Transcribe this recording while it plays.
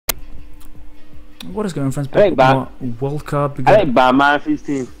What is going on, friends? I like World Cup. We I got like Manaphy's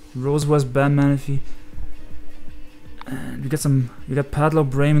team. Rose West, Ban Manaphy. And we got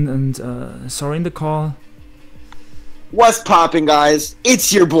Patlop, Raymond, and Sorry in the call. What's popping, guys?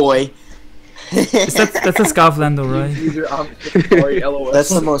 It's your boy. That's a Scarflando, right? Sorry, LOL. That's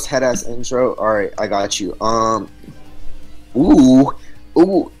the most head-ass intro. Alright, I got you. Ooh.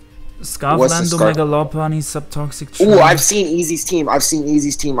 Scarflando, Mega Lopani, Subtoxic. Ooh, I've seen Easy's team.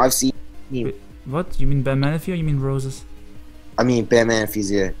 Wait, what? You mean Ban Manaphy or you mean Roses? I mean, Ban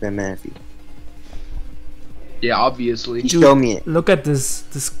Manaphy's, yeah. Ban Manaphy. Yeah, obviously. Dude, show me it. Look at this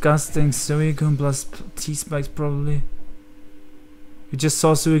disgusting Suicune plus T-Spikes, probably. You just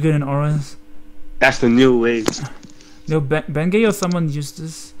saw Suicune in orange. That's the new wave. No, Bengay or someone used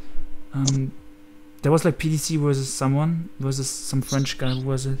this. There was like PDC versus someone, versus some French guy. Who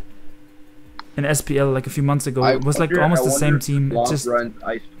was it? In SPL like a few months ago. It was like almost the same team.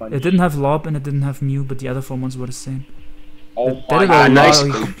 It didn't have Lob and it didn't have Mew, but the other 4 ones were the same. Oh my god,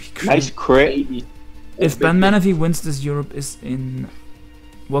 nice crit. If Ban Manaphy wins this, Europe is in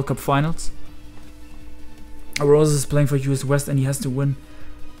World Cup finals. Rose is playing for US West and he has to win.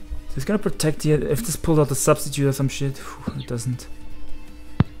 So he's gonna protect here. If this pulled out a substitute or some shit, it doesn't.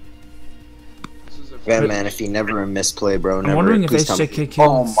 Ban Manaphy, never a misplay, bro. I'm never. wondering if HJK kills.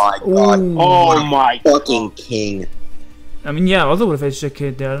 Oh my god. Ooh. Oh my fucking king. I mean, yeah, although with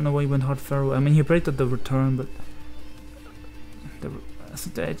HJK there, I don't know why he went hard Pharaoh. I mean, he predicted the return, but I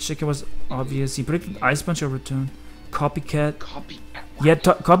think the HJK was obvious. He predicted Ice Punch or return. Copycat. Yeah,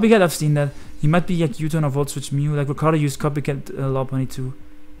 Copycat, I've seen that. He might be like U-turn or Volt Switch Mew. Like Ricardo used Copycat Lopunny too.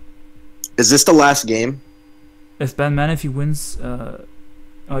 Is this the last game? If Ban Manaphy wins,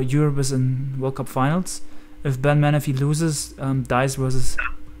 Europe is in World Cup finals. If Ban Manaphy loses, Dice versus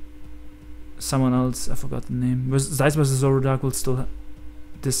someone else, I forgot the name. Dice versus Zoroark will still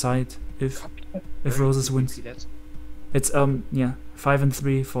decide if Roses wins. It's yeah,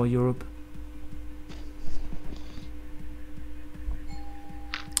 5-3 for Europe.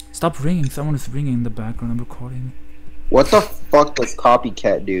 Stop ringing! Someone is ringing in the background. I'm recording. What the fuck does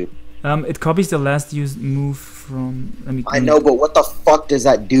Copycat do? It copies the last used move from. I know, but what the fuck does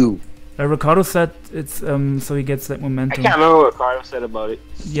that do? Ricardo said it's so he gets like momentum. I can't remember what Ricardo said about it.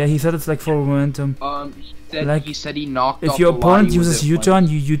 Yeah, he said it's like for momentum. He said he knocked. If your opponent uses U-turn,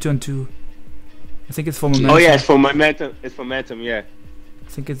 you U-turn too. I think it's for momentum. Oh yeah, it's for momentum. It's for momentum. Yeah. I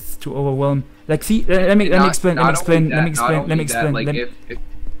think it's to overwhelm. Like, see, let me explain.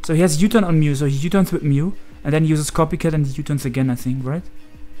 So he has U-turn on Mew, so he U-turns with Mew, and then he uses Copycat and he U-turns again, I think, right?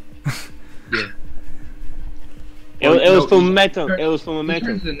 Yeah. It was for momentum. It was for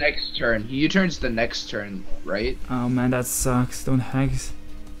momentum. He turns the next turn. He U-turns the next turn, right? Oh man, that sucks. Don't hacks.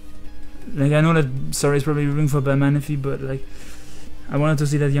 Like, I know that Sorry is probably rooting for Ban Manaphy, but like, I wanted to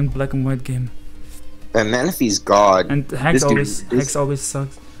see that young black and white game. Ban Manaphy's god. And hacks always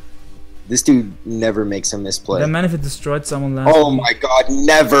sucks. This dude never makes a misplay. Ban Manaphy destroyed someone last Oh week. my god,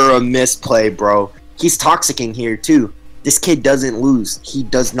 never a misplay, bro. He's toxicking here too. This kid doesn't lose. He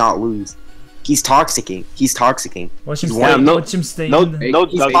does not lose. He's toxicking. He's toxicking. Watch him stay. He's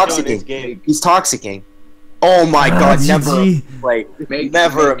toxicking. He's toxicking. Oh my god, never a misplay.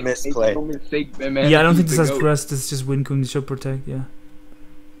 Never a misplay. Yeah, I don't think this has press. This is just Wincon. Should protect. Yeah.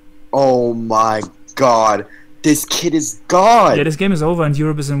 Oh my god. This kid is god. Yeah, this game is over and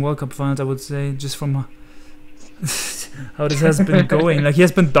Europe is in World Cup finals, I would say, just from how this has been going. Like, he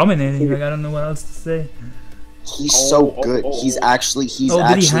has been dominating. Like, I don't know what else to say. He's so good. He's actually.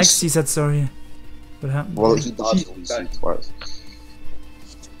 Did he hack? He said sorry. What happened? Well, he dodged at least twice.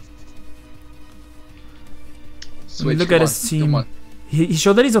 Look at his team. He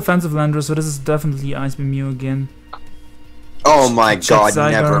showed that he's offensive lander, so this is definitely Ice Beam Mew again. Oh my god,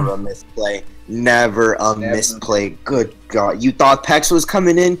 never a misplay. Never a misplay. Good god. You thought Pex was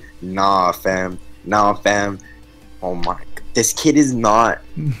coming in? Nah, fam. Nah, fam. Oh my god. This kid is not.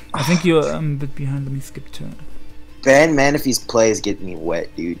 I think you're a bit behind. Let me skip turn. Ban Manaphy's plays get me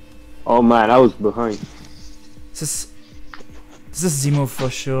wet, dude. Oh man, I was behind. This is Zemo for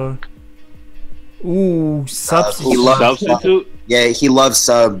sure. Ooh, substitute. He loves substitute? Yeah, he loves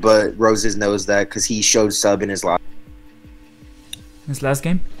sub, but Roses knows that because he showed sub in his last. His last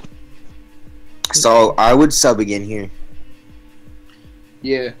game? So I would sub again here.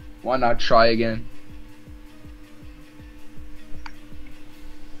 Yeah, why not try again?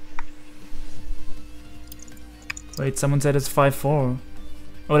 Wait, someone said it's 5-4.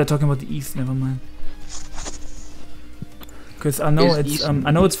 Oh, they're talking about the East. Never mind. Because I know it's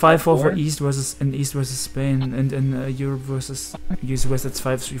 5-4 for East versus Spain, and in Europe versus US West it's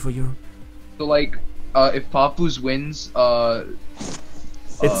 5-3 for Europe. So like, if Papu's wins,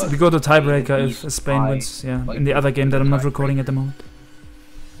 we go to tiebreaker if Spain wins. Yeah, like, in the other game that I'm not recording at the moment.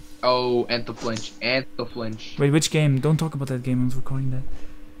 Oh, and the flinch, and the flinch. Wait, which game? Don't talk about that game. I'm recording that.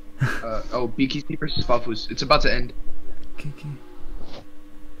 Oh, BKC versus Fafus. It's about to end. Okay.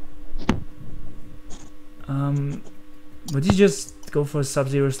 Would you just go for a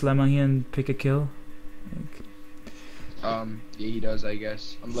Sub-Zero Slammer here and pick a kill? Like, Yeah, he does, I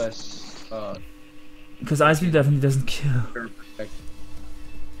guess. Unless, because Ice Beam definitely doesn't kill.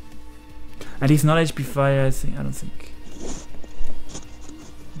 And he's not HP Fire, I don't think.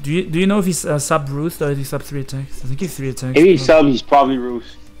 Do you know if he's sub Ruth or if he's sub 3 attacks? I think he's 3 attacks. If he's sub, he's probably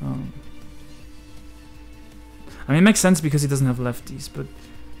Roos. Oh. I mean, it makes sense because he doesn't have lefties, but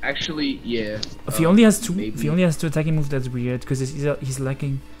actually, yeah. if he only has two, maybe. if he only has 2 attacking moves, that's weird because he's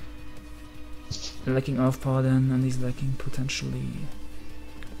lacking off power then, and he's lacking potentially.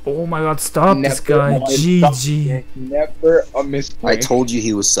 Oh my God! Stop this guy! GG. Never a misplay. I told you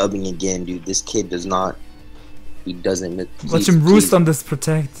he was subbing again, dude. This kid does not. He doesn't. Watch him roost on this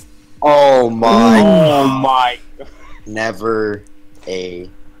protect. Oh my. Oh my. Never a.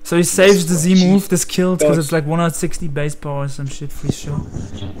 So he saves the Z move, this killed, because it's like 160 base power or some shit, free show.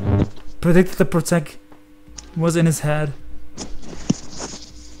 Predicted the protect was in his head.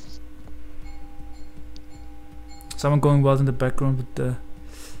 Someone going wild in the background with the...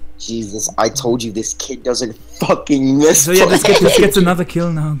 Jesus, I told you this kid doesn't fucking miss. So yeah, this gets another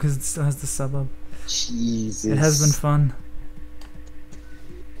kill now, because it still has the sub up. Jesus. It has been fun.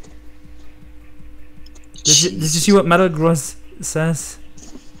 Did you see what Metal Gross says?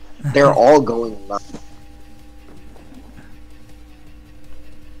 They're all going mad.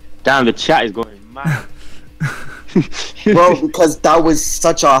 Damn, the chat is going mad. Bro, because that was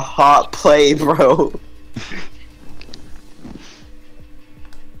such a hot play, bro.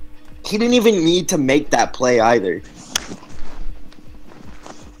 He didn't even need to make that play either.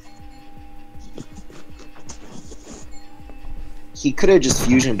 He could have just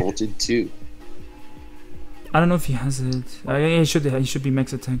fusion bolted too. I don't know if he has it. Yeah, he should be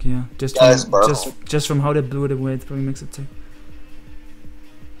max attack. Yeah, just from how they blew it away, it's probably max attack.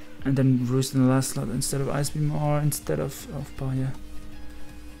 And then roost in the last slot instead of ice beam or instead of power. Yeah.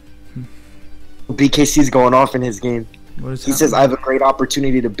 BKC's going off in his game. He says, "I have a great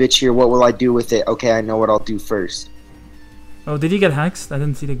opportunity to bitch here. What will I do with it? Okay, I know what I'll do first." Oh, did he get hacked? I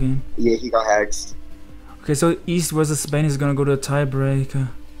didn't see the game. Yeah, he got hacked. Okay, so East versus Spain is gonna go to a tiebreaker.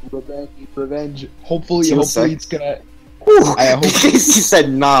 Revenge. Hopefully it's gonna. I hope he said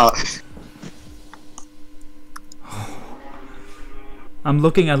nah. I'm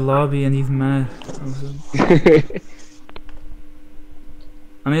looking at lobby and he's mad.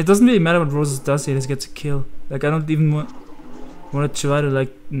 I mean, it doesn't really matter what Roses does here. He just gets a kill. Like, I don't even want to try to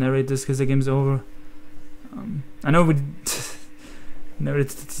like narrate this because the game's over. I know we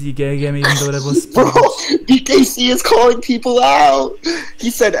narrated the game even though that was. Bro, BKC is calling people out. He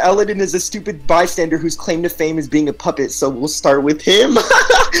said Eladin is a stupid bystander whose claim to fame is being a puppet, so we'll start with him.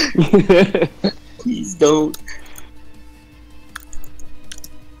 Please don't.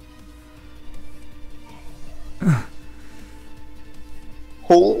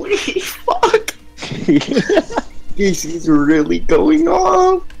 Holy fuck. BKC's really going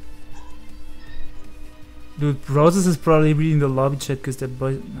off. Dude, Roses is probably reading the lobby chat because that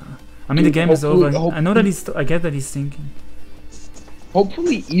boy. Nah. I mean, the game is over. I know that he's. I get that he's thinking.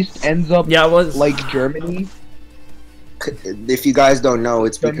 Hopefully, East ends up like Germany. If you guys don't know,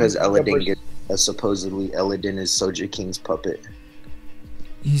 it's because Eladin supposedly Eladin is Soja King's puppet.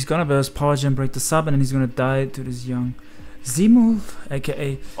 He's gonna be power gem break the sub and then he's gonna die to this young Z move,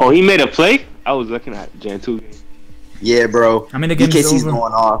 aka. Oh, he made a play? I was looking at Gen 2 game. Yeah, bro. I mean, the game is over.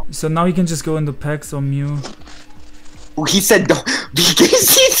 Going off. So now he can just go into Pax or Mew. Oh, he said no.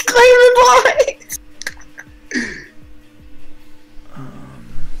 BKC's claiming lies.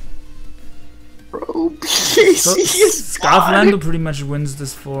 Bro, BKC is Scarflando pretty much wins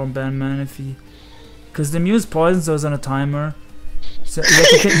this for ban Manaphy. Because the Mew is poison, so it's on a timer. So,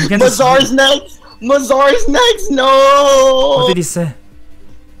 like, he can Mazar's next! Mazar's next! No! What did he say?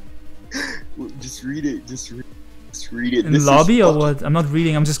 Just read it. Just read it. In this lobby or what? I'm not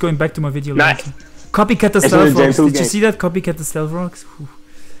reading. I'm just going back to my video. Copycat the stealth rocks. Did you see that? Copycat the stealth rocks.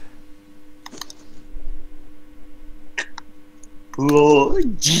 Oh,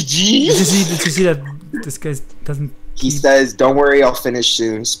 GG. Did you see that? This guy doesn't. He says, "Don't worry, I'll finish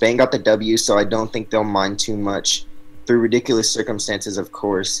soon. Spain got the W, so I don't think they'll mind too much. Through ridiculous circumstances, of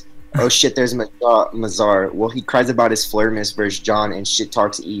course." Oh shit, there's Mazar. Well, he cries about his flare miss versus John and shit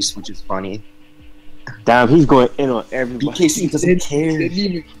talks East, which is funny. Damn, he's going in on everybody. BKC doesn't care. He didn't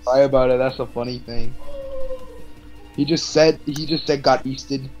even cry about it. That's a funny thing. He just said got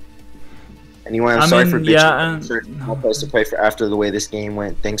easted. Anyway, I'm sorry for bitching. No place to play for after the way this game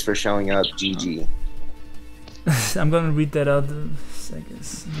went. Thanks for showing up, GG. I'm gonna read that out, I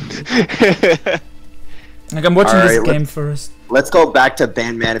guess. Like, I'm watching this game first. Let's go back to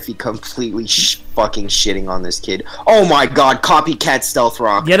Ben Manaphy completely fucking shitting on this kid. Oh my god, copycat stealth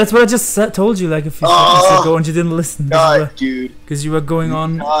rock. Yeah, that's what I just told you like a few seconds ago and you didn't listen. Dude. Because you were going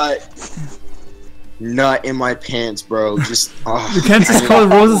on. Nut in my pants, bro. Just. You can't just call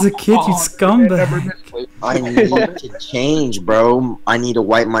Roses a kid, you scumbag. I need to change, bro. I need to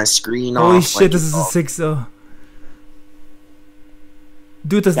wipe my screen off. Holy shit, this is a 6-0.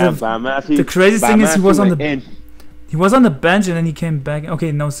 Dude, that's the craziest thing is he was on the bench and then he came back.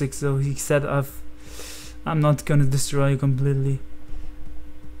 Okay, no 6-0. He said I'm not gonna destroy you completely.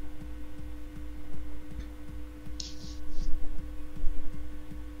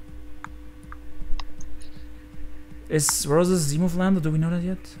 Is Roses Zimov land, or do we know that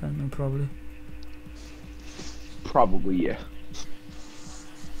yet? I don't know, probably. Probably, yeah.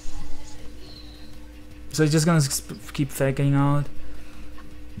 So he's just gonna keep faking out.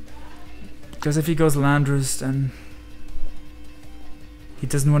 Because if he goes Landorus, then he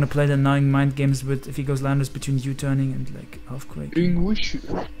doesn't want to play the annoying mind games with if he goes Landorus between U-turning and like Earthquake.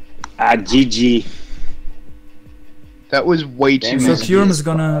 GG. That was way too So Kyurem is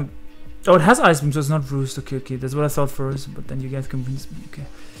gonna... Oh, it has Ice Beam, so it's not Roost. Okay, that's what I thought first, but then you guys convinced me. Okay.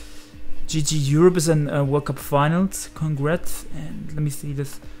 GG, Europe is in World Cup Finals. Congrats. And let me see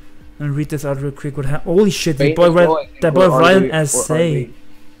this. And read this out real quick. What happened? Holy shit, that boy Ryan SA.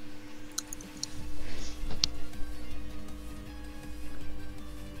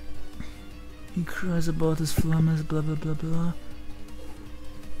 He cries about his flammers, blah blah blah blah.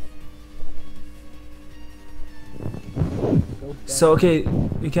 So okay,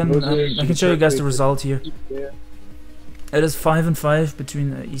 we can I can show you guys the result here. It is 5-5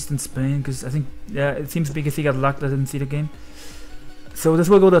 between East and Spain, because I think it seems because he got lucked. I didn't see the game. So this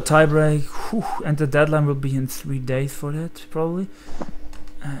will go to a tiebreak, and the deadline will be in 3 days for that probably.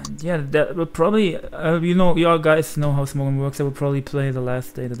 And yeah, that will probably you know, you all guys know how Smogon works. I will probably play the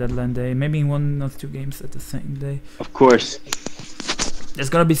last day, the deadline day, maybe 1 or 2 games at the same day. Of course. There's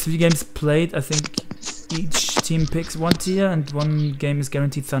gonna be 3 games played. I think each team picks 1 tier, and 1 game is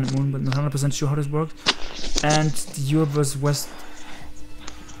guaranteed Sun&Moon, but not 100% sure how this works. And the Europe vs West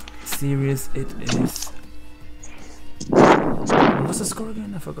series, it is. What was the score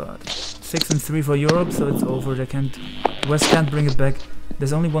again? I forgot. 6-3 for Europe, so it's over. West can't bring it back.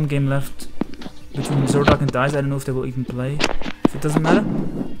 There's only 1 game left between Zordak and Dice. I don't know if they will even play. If it doesn't matter.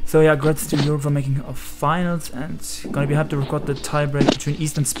 So yeah, congrats to Europe for making a finals, and gonna be happy to record the tiebreak between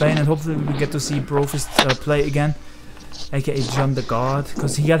East and Spain, and hopefully we get to see Brofist play again, aka John the God,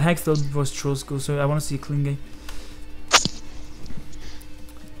 because he got hacked before Troll School, so I want to see a clean game.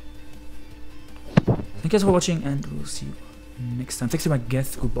 Thank you guys for watching, and we'll see you next time. Thanks to my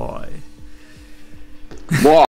guests. Goodbye.